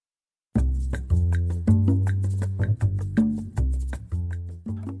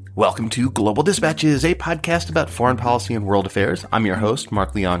Welcome to Global Dispatches, a podcast about foreign policy and world affairs. I'm your host,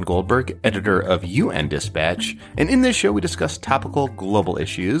 Mark Leon Goldberg, editor of UN Dispatch, and in this show we discuss topical global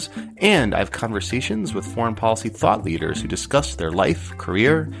issues, and I have conversations with foreign policy thought leaders who discuss their life,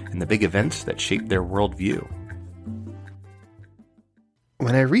 career, and the big events that shape their worldview.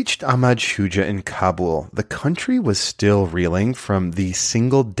 When I reached Ahmad Shuja in Kabul, the country was still reeling from the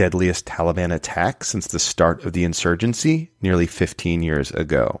single deadliest Taliban attack since the start of the insurgency nearly 15 years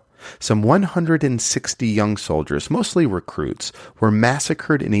ago. Some 160 young soldiers, mostly recruits, were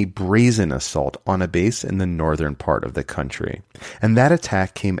massacred in a brazen assault on a base in the northern part of the country. And that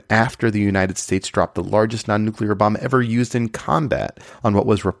attack came after the United States dropped the largest non-nuclear bomb ever used in combat on what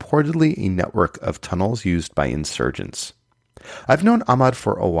was reportedly a network of tunnels used by insurgents. I've known Ahmad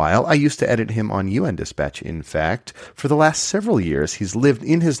for a while. I used to edit him on UN Dispatch, in fact. For the last several years, he's lived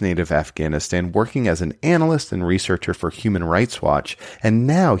in his native Afghanistan, working as an analyst and researcher for Human Rights Watch, and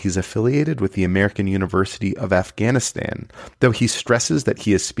now he's affiliated with the American University of Afghanistan, though he stresses that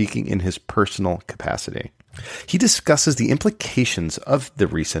he is speaking in his personal capacity. He discusses the implications of the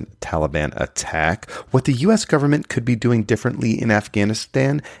recent Taliban attack, what the U.S. government could be doing differently in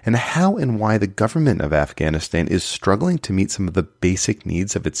Afghanistan, and how and why the government of Afghanistan is struggling to meet some of the basic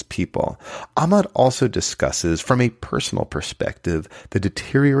needs of its people. Ahmad also discusses, from a personal perspective, the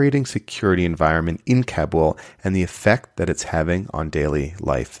deteriorating security environment in Kabul and the effect that it's having on daily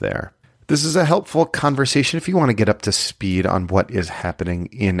life there. This is a helpful conversation if you want to get up to speed on what is happening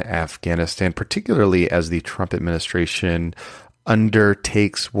in Afghanistan, particularly as the Trump administration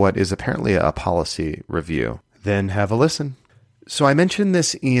undertakes what is apparently a policy review. Then have a listen. So I mentioned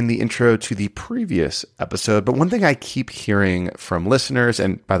this in the intro to the previous episode, but one thing I keep hearing from listeners,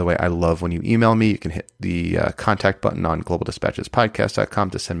 and by the way, I love when you email me. You can hit the contact button on globaldispatchespodcast.com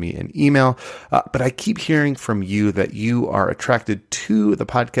to send me an email. But I keep hearing from you that you are attracted to the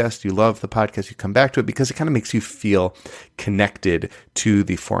podcast. You love the podcast. You come back to it because it kind of makes you feel connected to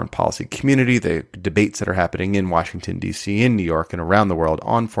the foreign policy community, the debates that are happening in Washington, D.C., in New York, and around the world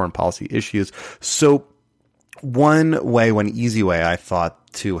on foreign policy issues. So one easy way I thought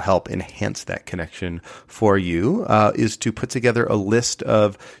to help enhance that connection for you is to put together a list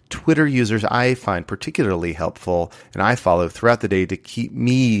of Twitter users I find particularly helpful and I follow throughout the day to keep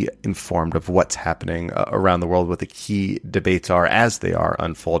me informed of what's happening around the world, what the key debates are as they are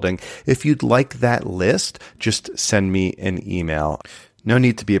unfolding. If you'd like that list, just send me an email. No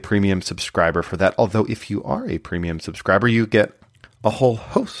need to be a premium subscriber for that, although if you are a premium subscriber, you get a whole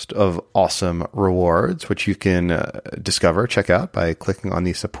host of awesome rewards, which you can check out by clicking on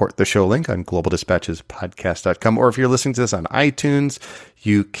the Support the Show link on globaldispatchespodcast.com. Or if you're listening to this on iTunes,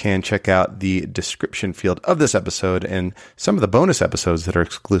 you can check out the description field of this episode, and some of the bonus episodes that are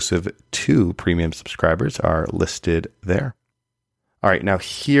exclusive to premium subscribers are listed there. All right, now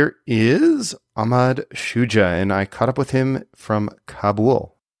here is Ahmad Shuja, and I caught up with him from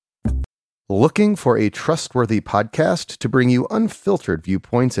Kabul. Looking for a trustworthy podcast to bring you unfiltered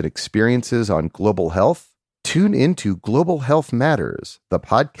viewpoints and experiences on global health? Tune into Global Health Matters, the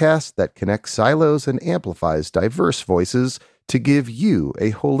podcast that connects silos and amplifies diverse voices to give you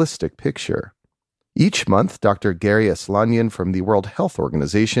a holistic picture. Each month, Dr. Gary Aslanyan from the World Health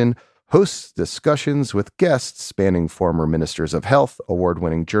Organization hosts discussions with guests spanning former ministers of health,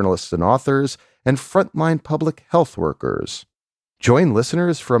 award-winning journalists and authors, and frontline public health workers. Join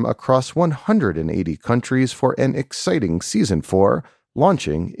listeners from across 180 countries for an exciting Season 4,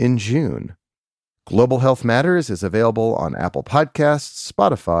 launching in June. Global Health Matters is available on Apple Podcasts,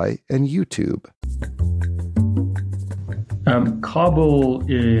 Spotify, and YouTube. Kabul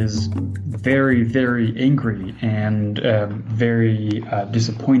is very, very angry and very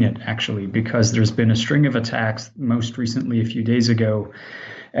disappointed, actually, because there's been a string of attacks, most recently a few days ago,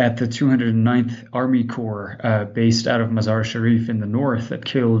 at the 209th Army Corps based out of Mazar Sharif in the north that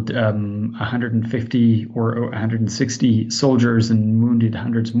killed 150 or 160 soldiers and wounded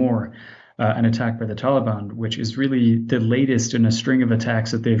hundreds more. An attack by the Taliban, which is really the latest in a string of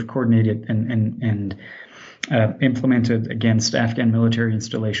attacks that they've coordinated and implemented against Afghan military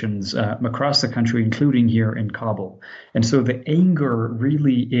installations across the country, including here in Kabul. And so the anger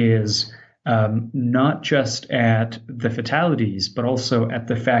really is not just at the fatalities, but also at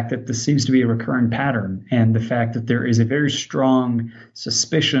the fact that this seems to be a recurring pattern, and the fact that there is a very strong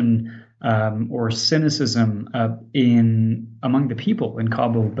suspicion or cynicism among the people in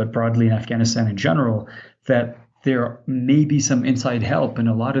Kabul, but broadly in Afghanistan in general, that there may be some inside help in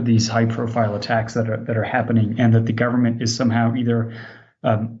a lot of these high-profile attacks that are happening, and that the government is somehow either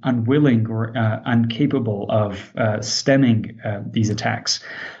unwilling or incapable of stemming these attacks.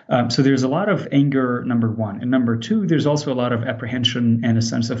 So there's a lot of anger, number one. And number two, there's also a lot of apprehension and a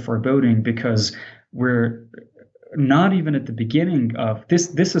sense of foreboding because we're not even at the beginning of this.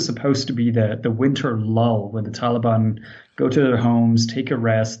 This is supposed to be the winter lull when the Taliban go to their homes, take a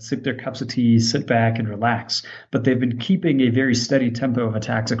rest, sip their cups of tea, sit back and relax. But they've been keeping a very steady tempo of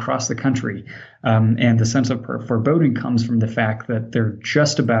attacks across the country. And the sense of foreboding comes from the fact that they're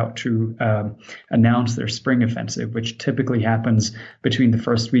just about to announce their spring offensive, which typically happens between the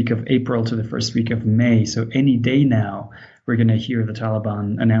first week of April to the first week of May. So any day now, we're going to hear the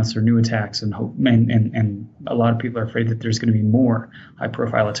Taliban announce their new attacks, and hope, and a lot of people are afraid that there's going to be more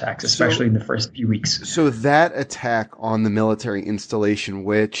high-profile attacks, especially in the first few weeks. So that attack on the military installation,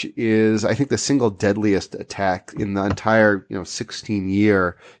 which is, I think, the single deadliest attack in the entire,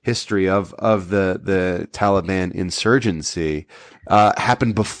 16-year history of the Taliban insurgency,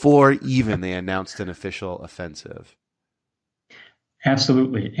 happened before even they announced an official offensive.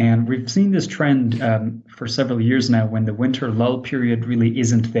 Absolutely. And we've seen this trend for several years now when the winter lull period really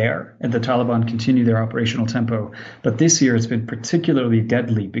isn't there and the Taliban continue their operational tempo. But this year it's been particularly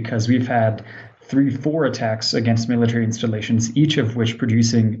deadly because we've had 3-4 attacks against military installations, each of which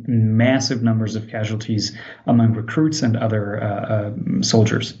producing massive numbers of casualties among recruits and other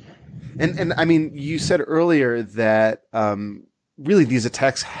soldiers. And I mean, you said earlier that really these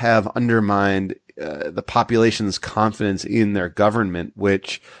attacks have undermined the population's confidence in their government,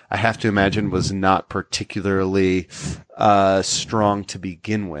 which I have to imagine was not particularly strong to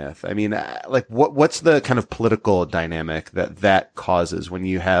begin with. I mean, like what's the kind of political dynamic that causes when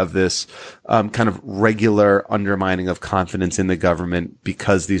you have this kind of regular undermining of confidence in the government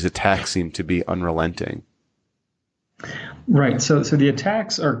because these attacks seem to be unrelenting? Right. So the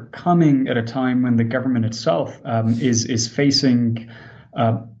attacks are coming at a time when the government itself is facing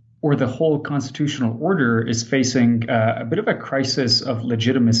or the whole constitutional order is facing a bit of a crisis of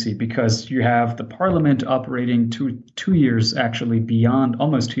legitimacy because you have the parliament operating 2 years actually beyond,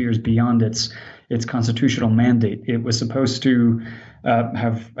 almost 2 years beyond its constitutional mandate. It was supposed to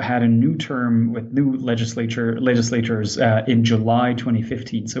have had a new term with new legislators in July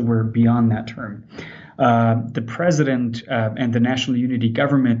 2015. So we're beyond that term. The president and the national unity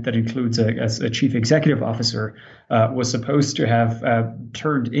government that includes a chief executive officer was supposed to have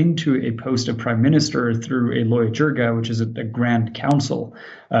turned into a post of prime minister through a Loya Jirga, which is a grand council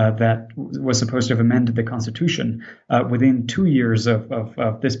that was supposed to have amended the constitution within 2 years of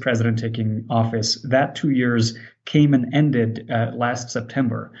this president taking office. That 2 years came and ended last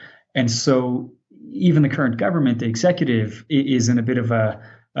September. And so even the current government, the executive, is in a bit of a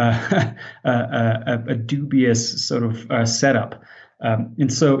dubious sort of setup.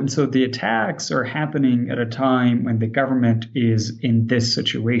 And so the attacks are happening at a time when the government is in this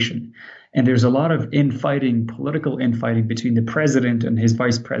situation. And there's a lot of political infighting between the president and his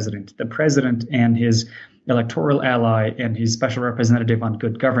vice president, the president and his electoral ally and his special representative on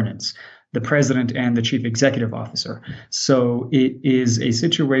good governance, the president and the chief executive officer. So it is a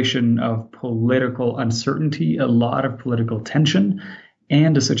situation of political uncertainty, a lot of political tension,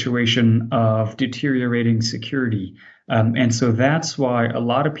 and a situation of deteriorating security. And so that's why a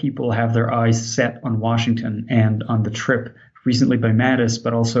lot of people have their eyes set on Washington and on the trip recently by Mattis,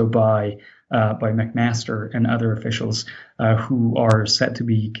 but also by McMaster and other officials who are set to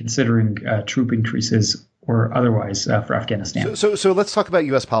be considering troop increases or otherwise for Afghanistan. So let's talk about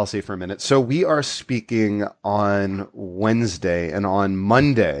U.S. policy for a minute. So we are speaking on Wednesday, and on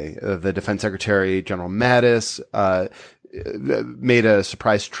Monday, the Defense Secretary General Mattis made a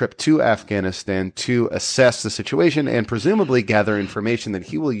surprise trip to Afghanistan to assess the situation and presumably gather information that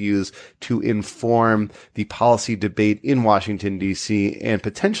he will use to inform the policy debate in Washington, D.C. and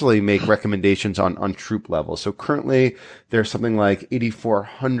potentially make recommendations on troop levels. So currently there's something like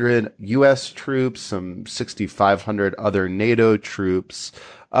 8,400 U.S. troops, some 6,500 other NATO troops.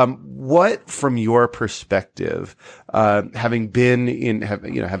 What, from your perspective, having been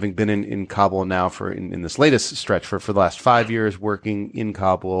in Kabul now in this latest stretch for the last 5 years working in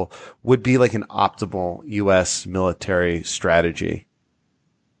Kabul, would be like an optimal U.S. military strategy?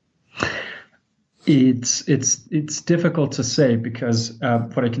 It's difficult to say because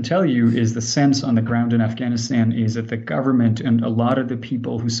what I can tell you is the sense on the ground in Afghanistan is that the government and a lot of the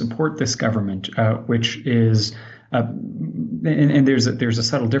people who support this government, which is and there's a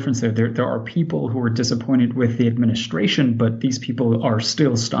subtle difference there. There are people who are disappointed with the administration, but these people are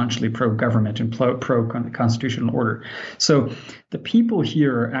still staunchly pro-government and pro-constitutional order. So the people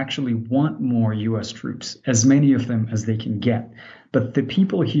here actually want more U.S. troops, as many of them as they can get. But the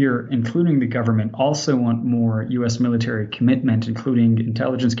people here, including the government, also want more U.S. military commitment, including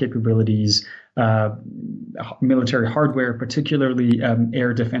intelligence capabilities, military hardware, particularly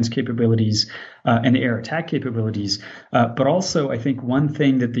air defense capabilities and air attack capabilities. But also, I think one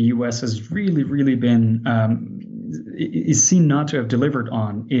thing that the U.S. has really, really been is seen not to have delivered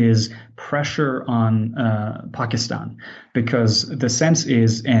on is pressure on Pakistan, because the sense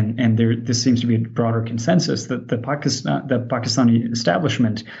is, and this seems to be a broader consensus, that the Pakistani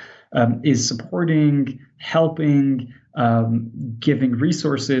establishment is supporting, helping, giving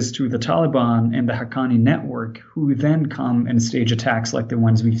resources to the Taliban and the Haqqani network, who then come and stage attacks like the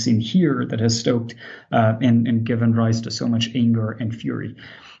ones we've seen here that has stoked and given rise to so much anger and fury.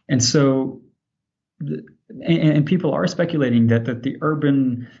 And so, and people are speculating that the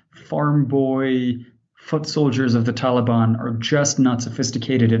urban farm boy foot soldiers of the Taliban are just not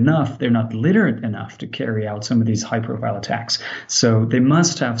sophisticated enough. They're not literate enough to carry out some of these high-profile attacks. So they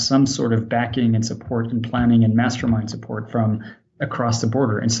must have some sort of backing and support and planning and mastermind support from across the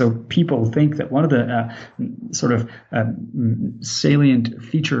border. And so people think that one of the salient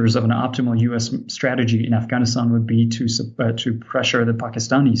features of an optimal U.S. strategy in Afghanistan would be to pressure the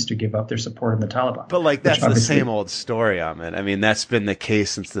Pakistanis to give up their support of the Taliban. But like, that's the same old story, Ahmed. I mean, that's been the case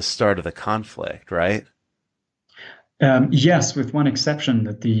since the start of the conflict, right? Yes, with one exception,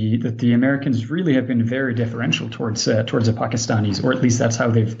 that the Americans really have been very deferential towards the Pakistanis, or at least that's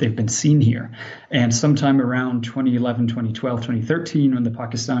how they've been seen here. And sometime around 2011, 2012, 2013, when the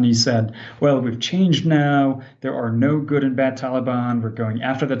Pakistanis said, "Well, we've changed now. There are no good and bad Taliban. We're going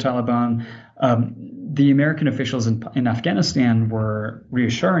after the Taliban." The American officials in Afghanistan were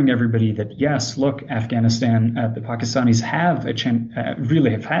reassuring everybody that, yes, look, Afghanistan, the Pakistanis have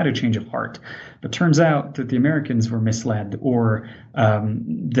really have had a change of heart. But turns out that the Americans were misled, or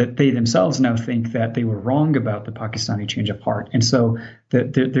that they themselves now think that they were wrong about the Pakistani change of heart. And so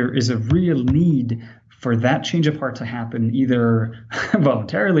there is a real need for that change of heart to happen, either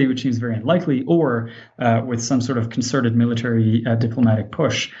voluntarily, which seems very unlikely, or with some sort of concerted military diplomatic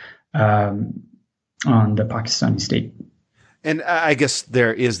push on the Pakistani state. And I guess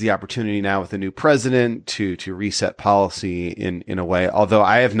there is the opportunity now with the new president to reset policy in a way, although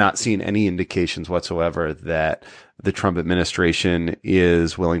I have not seen any indications whatsoever that the Trump administration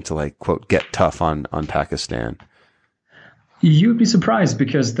is willing to, like, quote, get tough on Pakistan. You'd be surprised,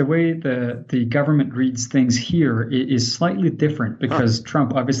 because the way the government reads things here is slightly different, because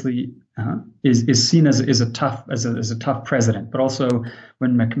Trump obviously is seen as a tough president. But also,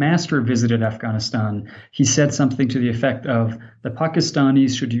 when McMaster visited Afghanistan, he said something to the effect of, the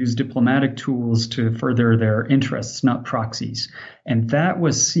Pakistanis should use diplomatic tools to further their interests, not proxies. And that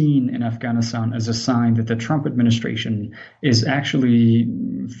was seen in Afghanistan as a sign that the Trump administration is actually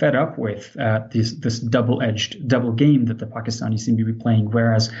fed up with this double game that the Pakistanis seem to be playing.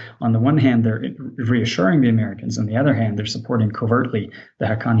 Whereas on the one hand, they're reassuring the Americans, on the other hand, they're supporting covertly the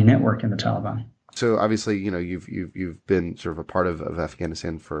Haqqani network and the Taliban. So obviously, you know, you've been sort of a part of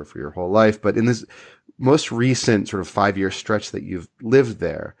Afghanistan for your whole life, but in this most recent sort of 5-year stretch that you've lived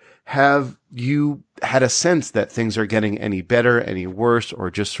there, have you had a sense that things are getting any better, any worse, or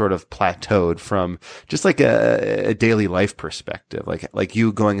just sort of plateaued from just like a daily life perspective? Like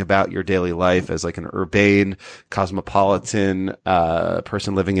you going about your daily life as like an urbane, cosmopolitan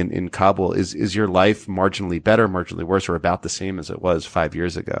person living in Kabul, is your life marginally better, marginally worse, or about the same as it was 5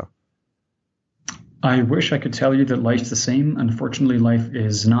 years ago? I wish I could tell you that life's the same. Unfortunately, life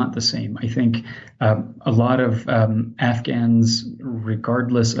is not the same. I think a lot of Afghans,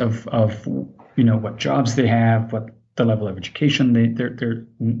 regardless of what jobs they have, what the level of education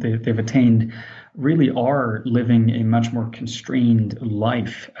they've attained, really are living a much more constrained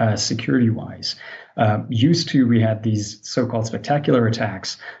life security-wise. Used to, we had these so-called spectacular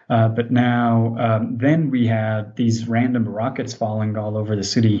attacks, but now then we had these random rockets falling all over the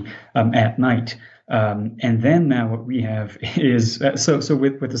city at night. And then now what we have is, so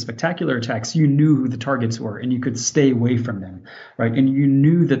with the spectacular attacks, you knew who the targets were and you could stay away from them, right? And you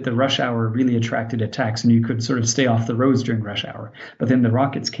knew that the rush hour really attracted attacks and you could sort of stay off the roads during rush hour. But then the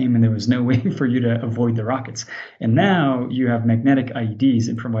rockets came and there was no way for you to avoid the rockets. And now you have magnetic IEDs,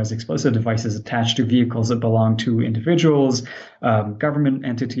 improvised explosive devices, attached to vehicles that belong to individuals, government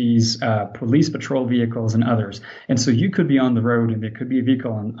entities, police patrol vehicles, and others. And so you could be on the road and there could be a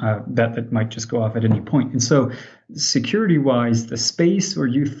vehicle that might just go off at any point. And so security-wise, the space where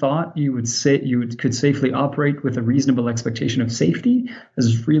you thought you could safely operate with a reasonable expectation of safety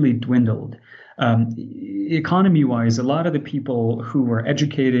has really dwindled. Economy-wise, a lot of the people who were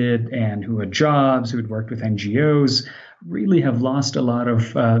educated and who had jobs, who had worked with NGOs, really have lost a lot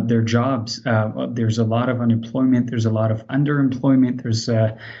of their jobs. There's a lot of unemployment. There's a lot of underemployment.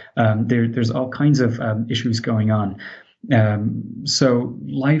 There's all kinds of issues going on. So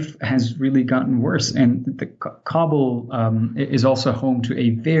life has really gotten worse, and Kabul is also home to a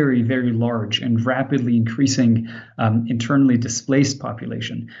very, very large and rapidly increasing internally displaced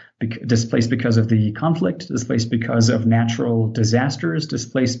population, displaced because of the conflict, displaced because of natural disasters,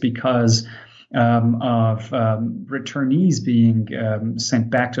 displaced because of returnees being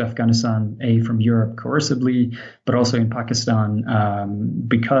sent back to Afghanistan, from Europe coercibly, but also in Pakistan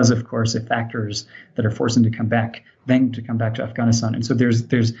because, of course, of factors that are forcing them to come back to Afghanistan. And so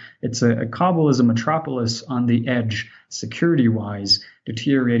Kabul is a metropolis on the edge, security-wise,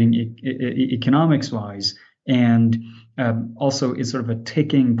 deteriorating economics-wise, and also is sort of a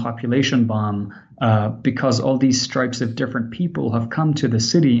ticking population bomb because all these stripes of different people have come to the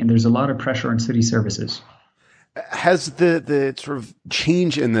city, and there's a lot of pressure on city services. Has the sort of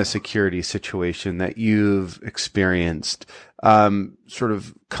change in the security situation that you've experienced sort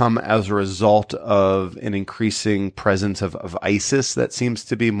of come as a result of an increasing presence of ISIS that seems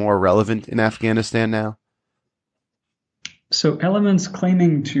to be more relevant in Afghanistan now? So elements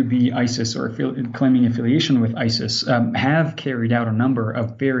claiming to be ISIS or claiming affiliation with ISIS have carried out a number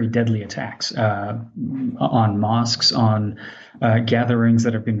of very deadly attacks on mosques, on gatherings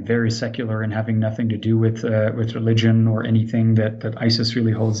that have been very secular and having nothing to do with religion or anything that ISIS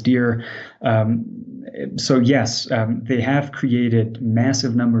really holds dear. So yes, they have created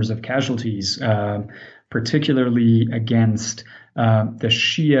massive numbers of casualties, particularly against the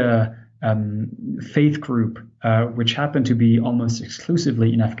Shia faith group, which happened to be almost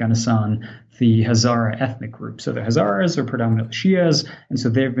exclusively in Afghanistan, the Hazara ethnic group. So the Hazaras are predominantly Shias, and so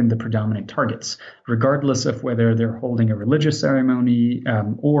they've been the predominant targets, regardless of whether they're holding a religious ceremony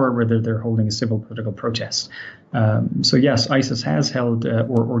or whether they're holding a civil political protest. So yes, ISIS has held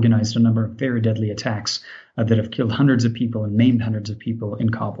or organized a number of very deadly attacks that have killed hundreds of people and maimed hundreds of people in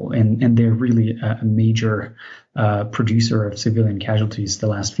Kabul, and they're really a major producer of civilian casualties the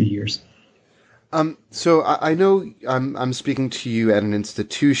last few years. So I know I'm speaking to you at an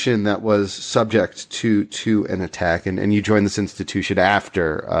institution that was subject to an attack, and you joined this institution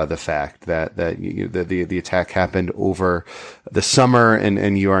after the fact that the attack happened over the summer,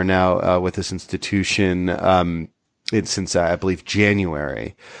 and you are now with this institution since I believe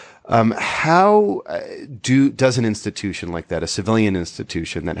January. How does an institution like that, a civilian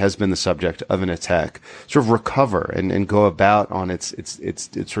institution that has been the subject of an attack, sort of recover and go about on its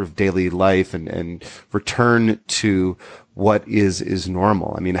sort of daily life and return to what is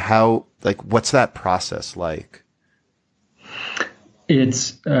normal? I mean, what's that process like?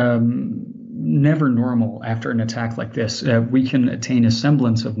 It's never normal after an attack like this. We can attain a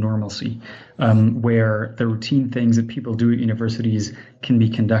semblance of normalcy where the routine things that people do at universities can be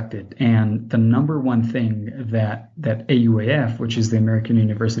conducted. And the number one thing that AUAF, which is the American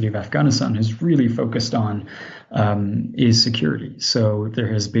University of Afghanistan, has really focused on is security. So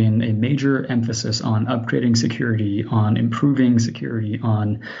there has been a major emphasis on upgrading security, on improving security,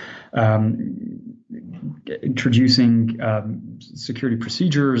 on introducing security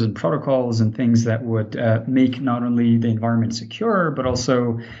procedures and protocols and things that would make not only the environment secure, but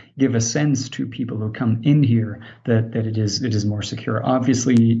also give a sense to people who come in here that it is more secure.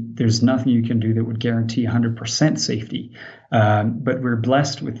 Obviously, there's nothing you can do that would guarantee 100% safety, but we're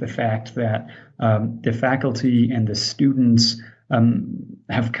blessed with the fact that the faculty and the students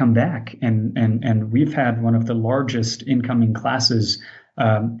have come back, and we've had one of the largest incoming classes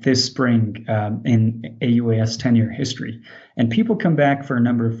this spring in AUAS 10-year history. And people come back for a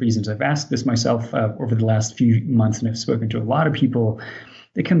number of reasons. I've asked this myself over the last few months, and I've spoken to a lot of people.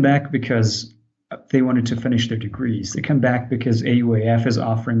 They come back because they wanted to finish their degrees. They come back because AUAF is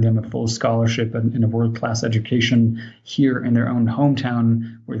offering them a full scholarship and a world-class education here in their own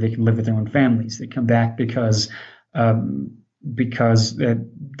hometown where they can live with their own families. They come back because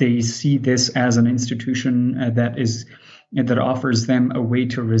they see this as an institution that offers them a way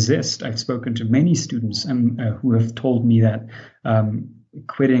to resist. I've spoken to many students who have told me that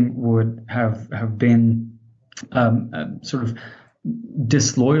quitting would have been sort of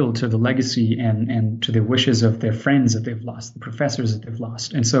disloyal to the legacy and to the wishes of their friends that they've lost, the professors that they've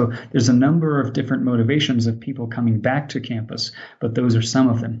lost. And so there's a number of different motivations of people coming back to campus, but those are some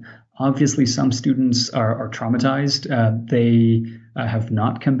of them. Obviously, some students are traumatized. They have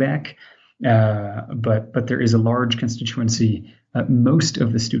not come back. But there is a large constituency. Most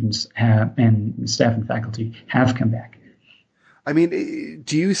of the students and staff and faculty have come back. I mean,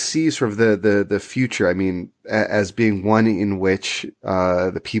 do you see sort of the future? I mean, as being one in which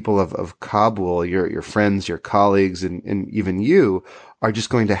the people of Kabul, your friends, your colleagues, and even you are just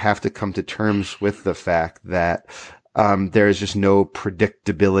going to have to come to terms with the fact that there is just no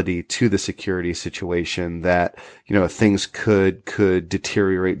predictability to the security situation. That things could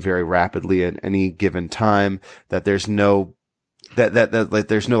deteriorate very rapidly at any given time. That there's no that like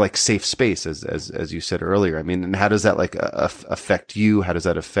there's no like safe space as you said earlier. I mean, and how does that like affect you? How does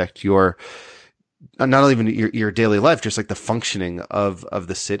that affect your not even your daily life, just like the functioning of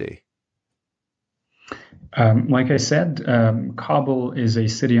the city? Like I said, Kabul is a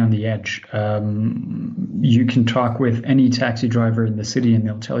city on the edge. You can talk with any taxi driver in the city, and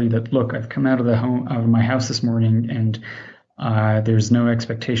they'll tell you that, look, I've come out of my house this morning, and there's no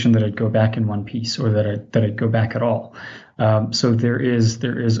expectation that I'd go back in one piece or that I'd go back at all. So there is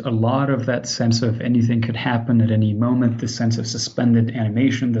a lot of that sense of anything could happen at any moment, the sense of suspended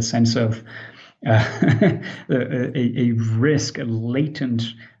animation, the sense of a risk, a latent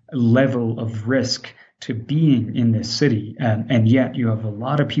level of risk to being in this city, and yet you have a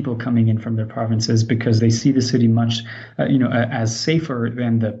lot of people coming in from their provinces because they see the city much, as safer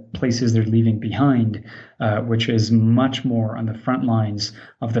than the places they're leaving behind, which is much more on the front lines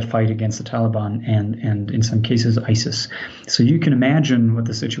of the fight against the Taliban and in some cases ISIS. So you can imagine what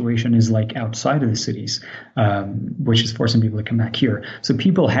the situation is like outside of the cities, which is forcing people to come back here. So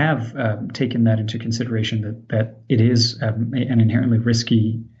people have taken that into consideration that it is an inherently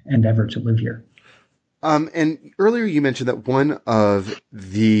risky endeavor to live here. And earlier you mentioned that one of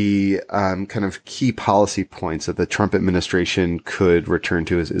the kind of key policy points that the Trump administration could return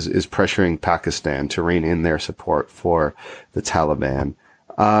to is pressuring Pakistan to rein in their support for the Taliban.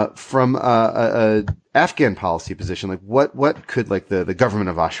 From a Afghan policy position, like what could like the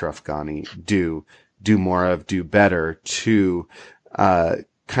government of Ashraf Ghani do more of, do better to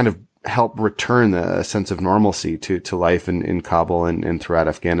kind of help return a sense of normalcy to life in Kabul and throughout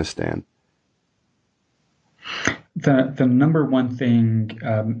Afghanistan? The number one thing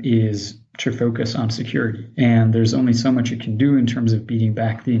is to focus on security, and there's only so much you can do in terms of beating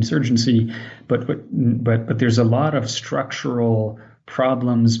back the insurgency. But there's a lot of structural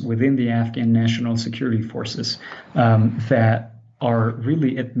problems within the Afghan National Security Forces that are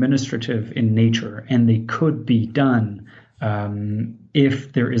really administrative in nature, and they could be done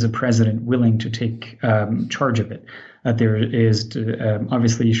if there is a president willing to take charge of it. There is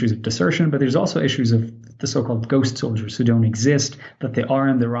obviously issues of desertion, but there's also issues of the so-called ghost soldiers who don't exist, but they are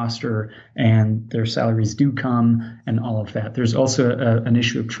in the roster and their salaries do come and all of that. There's also an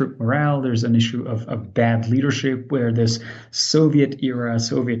issue of troop morale. There's an issue of bad leadership where this Soviet era,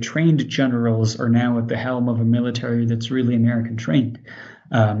 Soviet trained generals are now at the helm of a military that's really American trained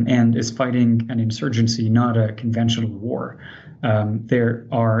and is fighting an insurgency, not a conventional war. There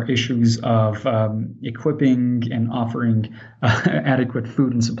are issues of equipping and offering adequate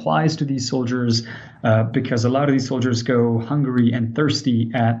food and supplies to these soldiers because a lot of these soldiers go hungry and thirsty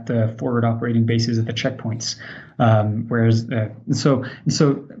at the forward operating bases at the checkpoints. So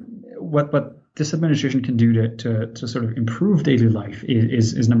what this administration can do to sort of improve daily life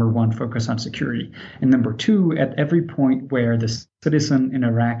is number one, focus on security. And number two, at every point where the citizen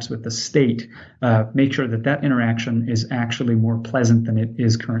interacts with the state, make sure that interaction is actually more pleasant than it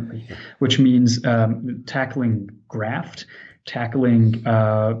is currently, which means tackling graft, tackling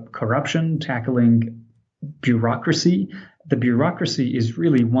corruption, tackling bureaucracy. The bureaucracy is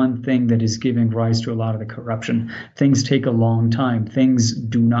really one thing that is giving rise to a lot of the corruption. Things take a long time. Things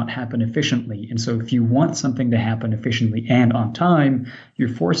do not happen efficiently. And so if you want something to happen efficiently and on time, you're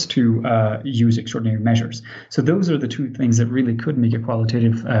forced to use extraordinary measures. So those are the two things that really could make a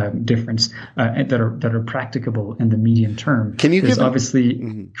qualitative difference that are practicable in the medium term. There's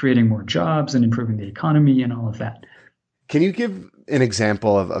obviously creating more jobs and improving the economy and all of that. Can you give an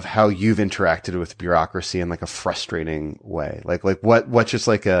example of how you've interacted with bureaucracy in like a frustrating way? Like what's just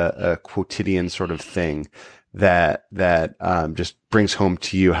like a quotidian sort of thing that just brings home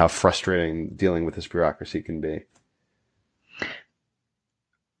to you how frustrating dealing with this bureaucracy can be?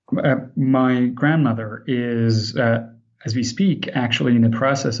 My grandmother is, as we speak, actually in the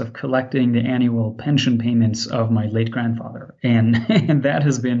process of collecting the annual pension payments of my late grandfather. And that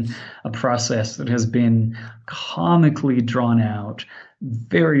has been a process that has been comically drawn out,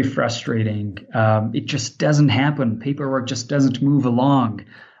 very frustrating. It just doesn't happen. Paperwork just doesn't move along.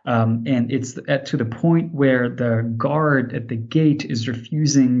 And it's to the point where the guard at the gate is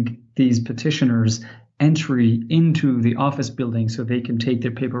refusing these petitioners entry into the office building so they can take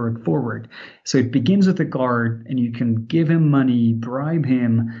their paperwork forward. So it begins with the guard, and you can give him money, bribe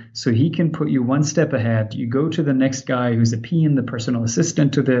him, so he can put you one step ahead. You go to the next guy who's a PM, the personal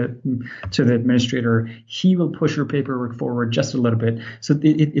assistant to the administrator. He will push your paperwork forward just a little bit. So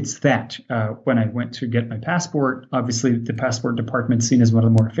it's that. When I went to get my passport, obviously the passport department's seen as one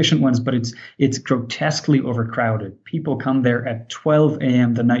of the more efficient ones, but it's grotesquely overcrowded. People come there at 12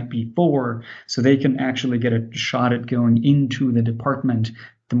 a.m. the night before so they can actually get a shot at going into the department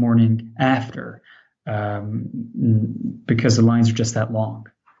the morning after, because the lines are just that long.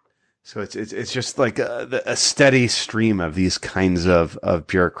 So it's just like a steady stream of these kinds of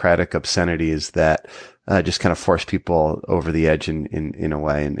bureaucratic obscenities that just kind of force people over the edge in a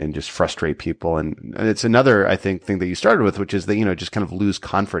way, and just frustrate people. And it's another, I think, thing that you started with, which is that, just kind of lose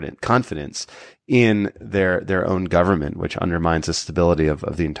confidence in their own government, which undermines the stability of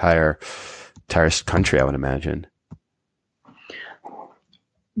the entire country, I would imagine.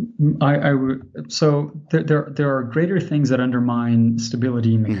 So there are greater things that undermine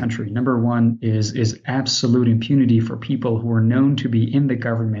stability in the country. Number one is absolute impunity for people who are known to be in the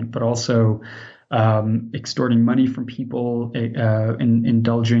government, but also extorting money from people,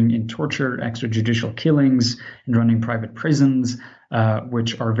 indulging in torture, extrajudicial killings, and running private prisons,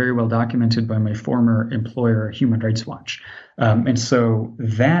 which are very well documented by my former employer, Human Rights Watch. And so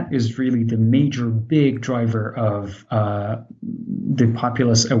that is really the major big driver of the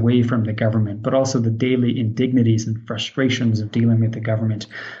populace away from the government, but also the daily indignities and frustrations of dealing with the government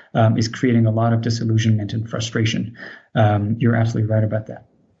is creating a lot of disillusionment and frustration. You're absolutely right about that.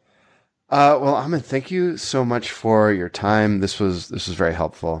 Well, Ahmed, thank you so much for your time. This was very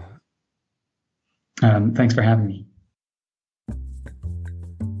helpful. Thanks for having me.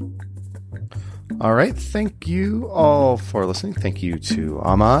 All right. Thank you all for listening. Thank you to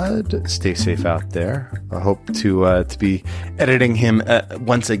Ahmad. Stay safe out there. I hope to be editing him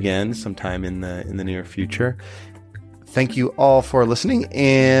once again sometime in the near future. Thank you all for listening,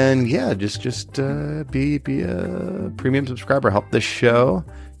 and yeah, just be a premium subscriber. Help this show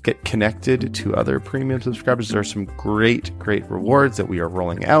get connected to other premium subscribers. There are some great rewards that we are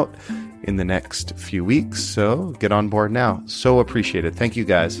rolling out in the next few weeks, so get on board now. So appreciate it. Thank you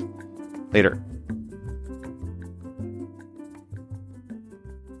guys. Later.